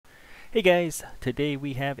Hey guys, today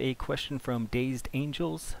we have a question from Dazed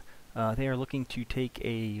Angels. They are looking to take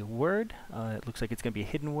a word, it looks like it's going to be a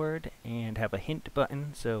hidden word, and have a hint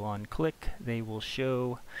button. So on click, they will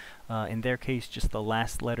show, in their case, just the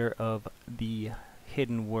last letter of the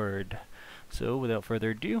hidden word. So without further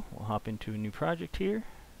ado, we'll hop into a new project here.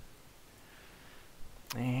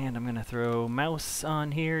 And I'm going to throw mouse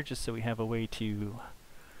on here just so we have a way to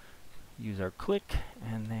use our click,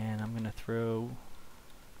 and then I'm going to throw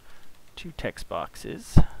two text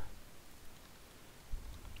boxes.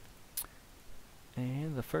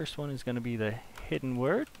 And the first one is going to be the hidden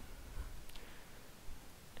word.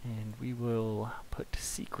 And we will put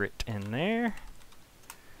secret in there.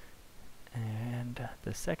 And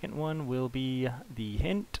the second one will be the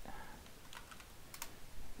hint.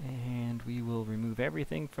 And we will remove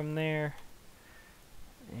everything from there.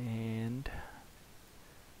 And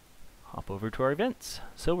hop over to our events.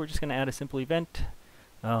 So we're just going to add a simple event.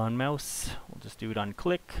 On mouse, we'll just do it on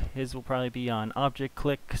click. His will probably be on object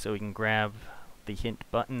click, so we can grab the hint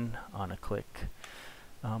button on a click.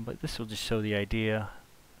 But this will just show the idea.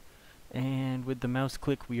 And with the mouse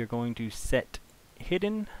click, we are going to set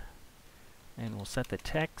hidden, and we'll set the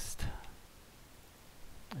text.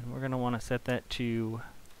 And we're going to want to set that to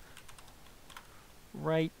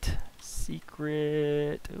write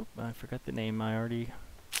secret. Oop, I forgot the name. I already.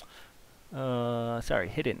 Sorry,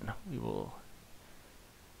 hidden. We will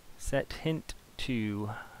set hint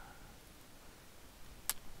to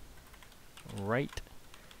write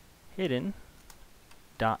hidden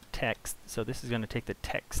dot text. So this is going to take the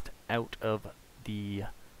text out of the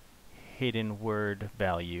hidden word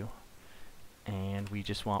value, and we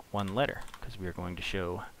just want one letter because we are going to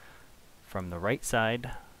show from the right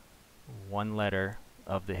side one letter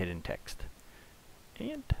of the hidden text.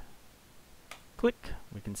 And click,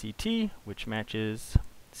 we can see T, which matches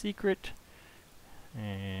secret.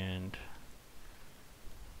 And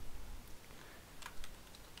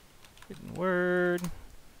hidden word.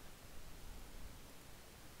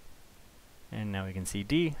 And now we can see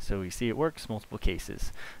D, so we see it works multiple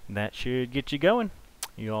cases. That should get you going.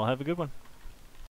 You all have a good one.